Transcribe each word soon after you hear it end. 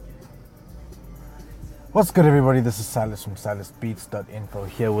What's good, everybody? This is Silas from SilasBeats.info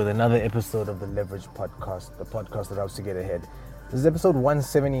here with another episode of the Leverage Podcast, the podcast that helps you get ahead. This is episode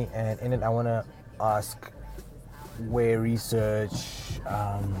 170, and in it I want to ask where research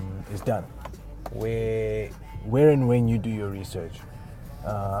is done. Where and when you do your research.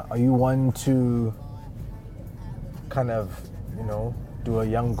 Are you one to kind of, do a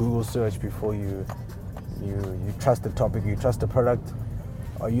young Google search before you trust the topic, you trust the product?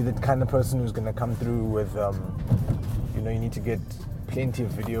 Are you the kind of person who's going to come through with, you need to get plenty of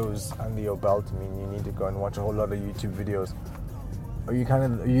videos under your belt? I mean, you need to go and watch a whole lot of YouTube videos. Are you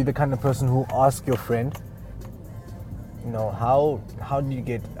the kind of person who asks your friend, how do you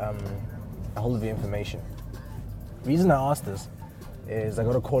get a hold of the information? The reason I asked this is I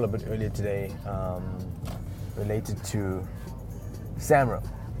got a call a bit earlier today related to Samro.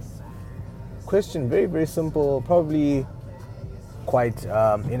 Question, very, very simple, probably quite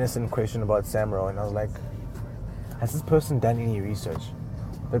innocent question about Samro, and I was like, has this person done any research?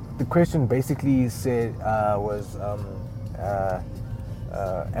 The question basically said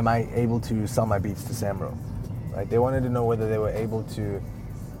am I able to sell my beats to Samro? Right? They wanted to know whether they were able to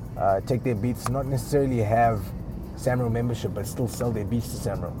take their beats, not necessarily have Samro membership, but still sell their beats to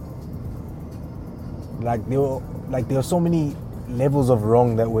Samro. There were so many levels of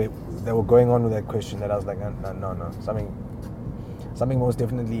wrong that were going on with that question that I was like, no, something most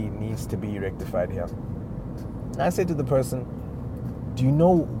definitely needs to be rectified here. And I said to the person, do you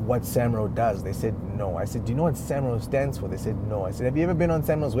know what Samro does? They said no. I said, do you know what Samro stands for? They said no. I said, have you ever been on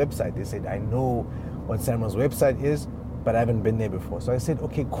Samro's website? They said, I know what Samro's website is, but I haven't been there before. So I said,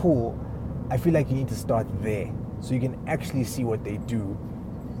 okay, cool. I feel like you need to start there so you can actually see what they do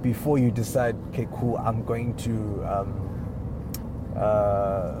before you decide, okay, cool, I'm going to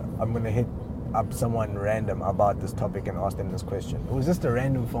hit up someone random about this topic and ask them this question. It was just a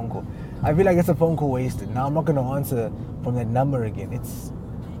random phone call. I feel like it's a phone call wasted. Now I'm not going to answer from that number again. It's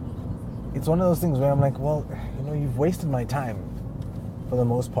one of those things where I'm like, well, you've wasted my time for the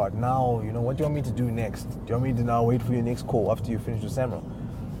most part. Now, what do you want me to do next? Do you want me to now wait for your next call after you finish with Samro?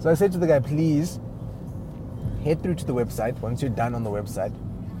 So I said to the guy, please head through to the website. Once you're done on the website,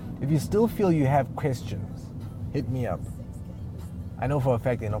 if you still feel you have questions, hit me up. I know for a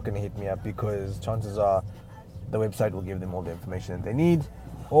fact they're not going to hit me up because chances are the website will give them all the information that they need,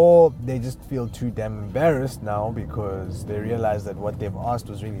 or they just feel too damn embarrassed now because they realize that what they've asked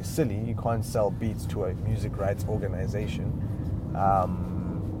was really silly. You can't sell beats to a music rights organization. I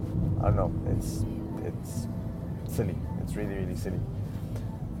don't know. It's silly. It's really, really silly.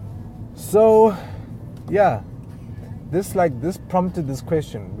 So, yeah, this prompted this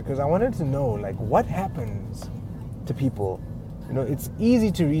question because I wanted to know, what happens to people. It's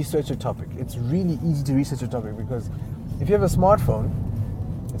easy to research a topic. It's really easy to research a topic because if you have a smartphone,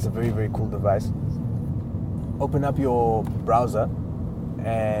 it's a very, very cool device. Open up your browser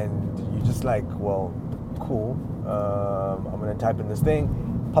and you just cool. I'm going to type in this thing.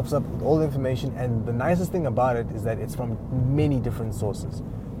 Pops up with all the information. And the nicest thing about it is that it's from many different sources.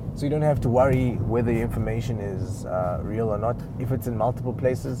 So you don't have to worry whether the information is real or not. If it's in multiple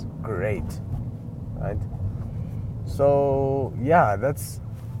places, great. Right? So yeah, that's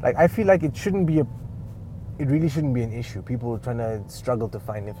I feel like it really shouldn't be an issue. People trying to struggle to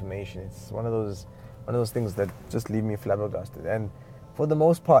find information. It's one of those things that just leave me flabbergasted. And for the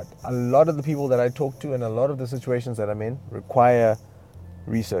most part, a lot of the people that I talk to and a lot of the situations that I'm in require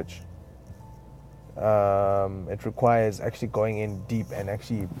research. It requires actually going in deep and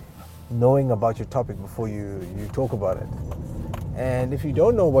actually knowing about your topic before you talk about it. And if you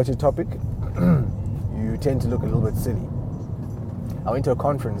don't know about your topic, you tend to look a little bit silly. I went to a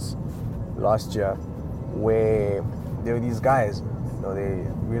conference last year where there were these guys. They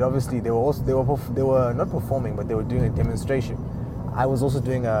were not performing, but they were doing a demonstration. I was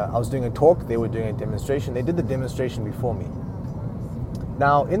doing a talk. They were doing a demonstration. They did the demonstration before me.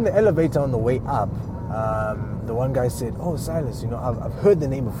 Now in the elevator on the way up, the one guy said, "Oh, Silas, I've heard the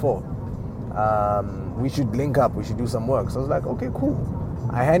name before. We should link up. We should do some work." So I was like, "Okay, cool."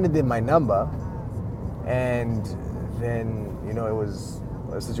 I handed them my number. And then, it was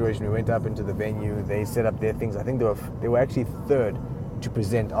a situation. We went up into the venue. They set up their things. I think they were actually third to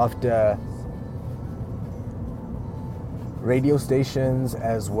present after radio stations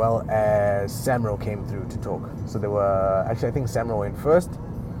as well as Samro came through to talk. So they were actually, I think Samro went first.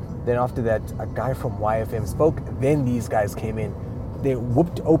 Then after that, a guy from YFM spoke. Then these guys came in. They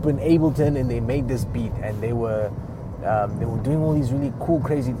whooped open Ableton and they made this beat. And they were doing all these really cool,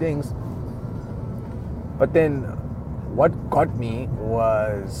 crazy things. But then what got me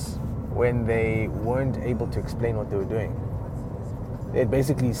was when they weren't able to explain what they were doing. They had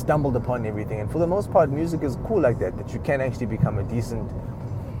basically stumbled upon everything. And for the most part, music is cool like that you can actually become a decent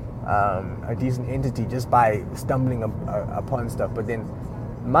entity just by stumbling upon stuff. But then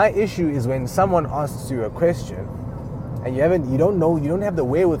my issue is when someone asks you a question and you don't have the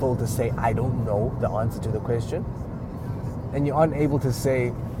wherewithal to say, I don't know the answer to the question, and you aren't able to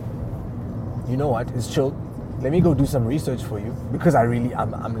say, you know what, it's chill, let me go do some research for you, because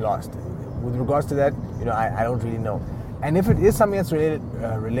I'm lost. With regards to that, I don't really know. And if it is something that's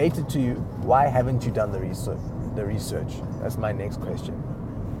related to you, why haven't you done the research? That's my next question.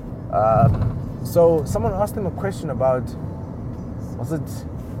 So someone asked them a question about, was it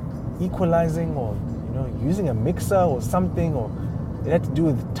equalizing or using a mixer or something, or it had to do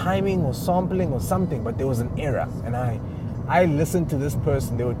with timing or sampling or something, but there was an error. And I listened to this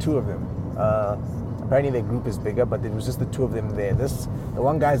person. There were two of them. Apparently their group is bigger, but it was just the two of them there. The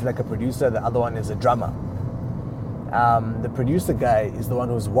one guy is like a producer, the other one is a drummer. The producer guy is the one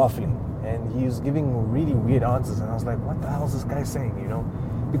who's waffling, and he was giving really weird answers, and I was like, what the hell is this guy saying,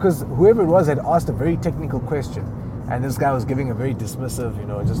 Because whoever it was had asked a very technical question, and this guy was giving a very dismissive,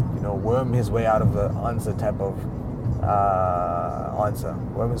 worm his way out of the answer type of answer,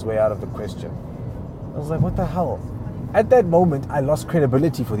 worm his way out of the question. I was like, what the hell? At that moment, I lost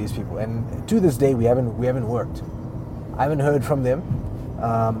credibility for these people, and to this day, we haven't worked. I haven't heard from them.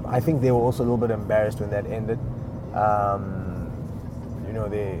 I think they were also a little bit embarrassed when that ended.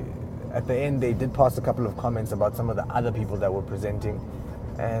 At the end, they did pass a couple of comments about some of the other people that were presenting,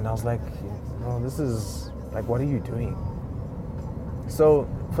 and I was like, this is like, what are you doing? So,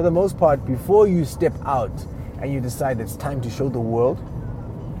 for the most part, before you step out and you decide it's time to show the world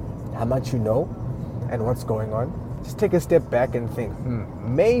how much you know and what's going on, just take a step back and think,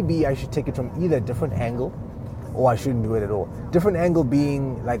 maybe I should take it from either a different angle, or I shouldn't do it at all. Different angle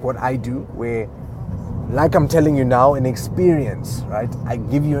being like what I do, where, like I'm telling you now, an experience, right? I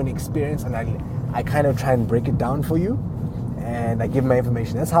give you an experience and I kind of try and break it down for you, and I give my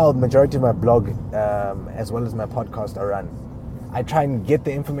information. That's how the majority of my blog, as well as my podcast, are run. I try and get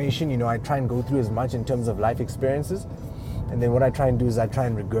the information, I try and go through as much in terms of life experiences, and then what I try and do is I try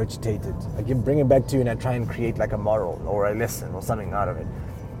and regurgitate it. I bring it back to you, and I try and create like a moral or a lesson or something out of it.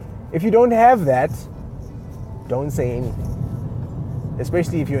 If you don't have that, don't say anything.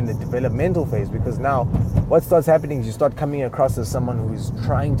 Especially if you're in the developmental phase, because now what starts happening is you start coming across as someone who's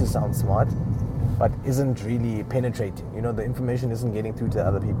trying to sound smart but isn't really penetrating. The information isn't getting through to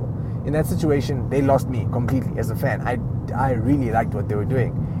other people. In that situation, they lost me completely as a fan. I really liked what they were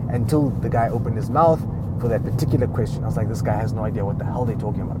doing until the guy opened his mouth for that particular question. I was like, this guy has no idea what the hell they're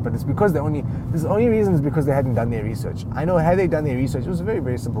talking about. But it's because the only reason is because they hadn't done their research. I know, had they done their research, it was a very,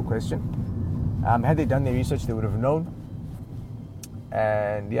 very simple question. Had they done their research, they would have known.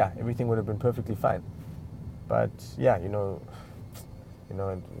 And yeah, everything would have been perfectly fine. But yeah, it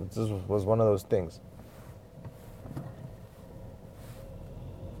just was one of those things.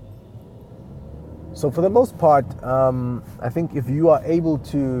 So for the most part, I think if you are able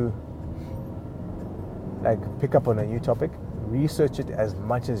to pick up on a new topic, research it as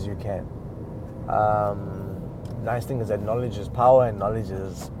much as you can. Nice thing is that knowledge is power, and knowledge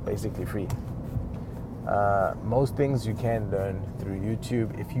is basically free. Most things you can learn through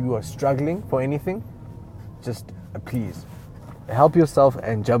YouTube. If you are struggling for anything, just please help yourself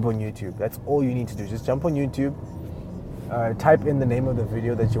and jump on YouTube. That's all you need to do. Just jump on YouTube, type in the name of the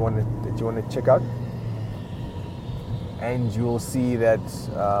video that you want to check out, and you will see that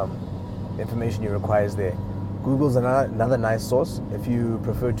the information you require is there. Google's another nice source. If you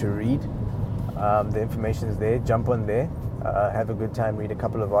prefer to read, the information is there. Jump on there, have a good time, read a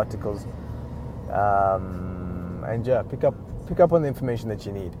couple of articles. And yeah, pick up on the information that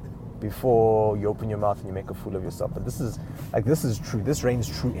you need before you open your mouth and you make a fool of yourself. But this is true. This reigns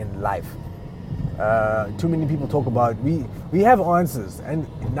true in life. Too many people talk about we have answers, and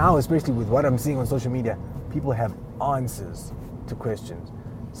now especially with what I'm seeing on social media, people have answers to questions.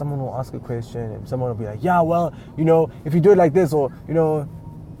 Someone will ask a question and someone will be like, yeah, well, if you do it like this, or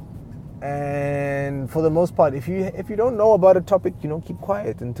and for the most part, if you don't know about a topic, keep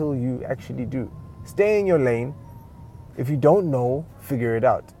quiet until you actually do. Stay in your lane. If you don't know, figure it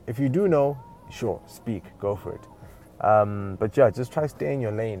out. If you do know, sure, speak, go for it. But yeah, just try to stay in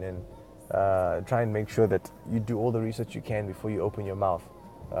your lane and try and make sure that you do all the research you can before you open your mouth,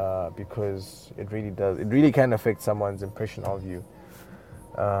 because it really can affect someone's impression of you.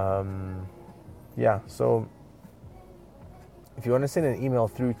 So if you want to send an email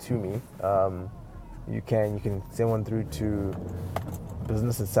through to me, you can send one through to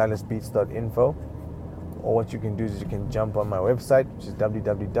business@silasbeats.info, or what you can do is you can jump on my website, which is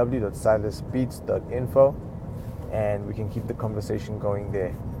www.silasbeats.info, and we can keep the conversation going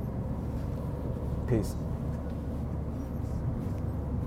there. Peace.